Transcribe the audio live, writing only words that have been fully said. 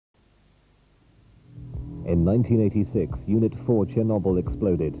In 1986, Unit 4 Chernobyl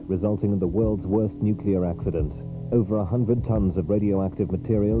exploded, resulting in the world's worst nuclear accident. Over 100 tons of radioactive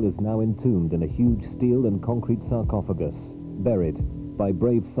material is now entombed in a huge steel and concrete sarcophagus, buried by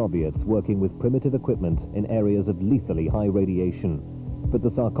brave Soviets working with primitive equipment in areas of lethally high radiation. But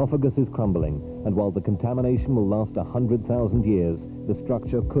the sarcophagus is crumbling, and while the contamination will last 100,000 years, the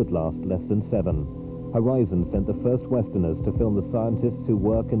structure could last less than 7. Horizon sent the first Westerners to film the scientists who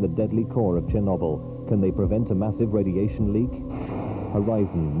work in the deadly core of Chernobyl. Can they prevent a massive radiation leak?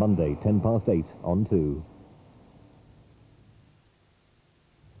 Horizon, Monday, 8:10 on 2.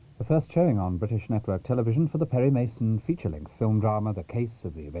 The first showing on British network television for the Perry Mason feature-length film drama The Case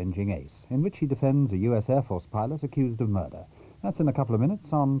of the Avenging Ace, in which he defends a US Air Force pilot accused of murder. That's in a couple of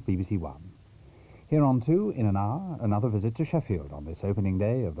minutes on BBC One. Here on 2, in an hour, another visit to Sheffield on this opening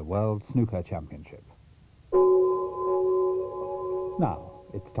day of the World Snooker Championship. Now,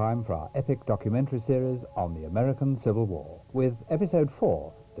 it's time for our epic documentary series on the American Civil War, with Episode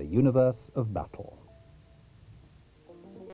 4, The Universe of Battle.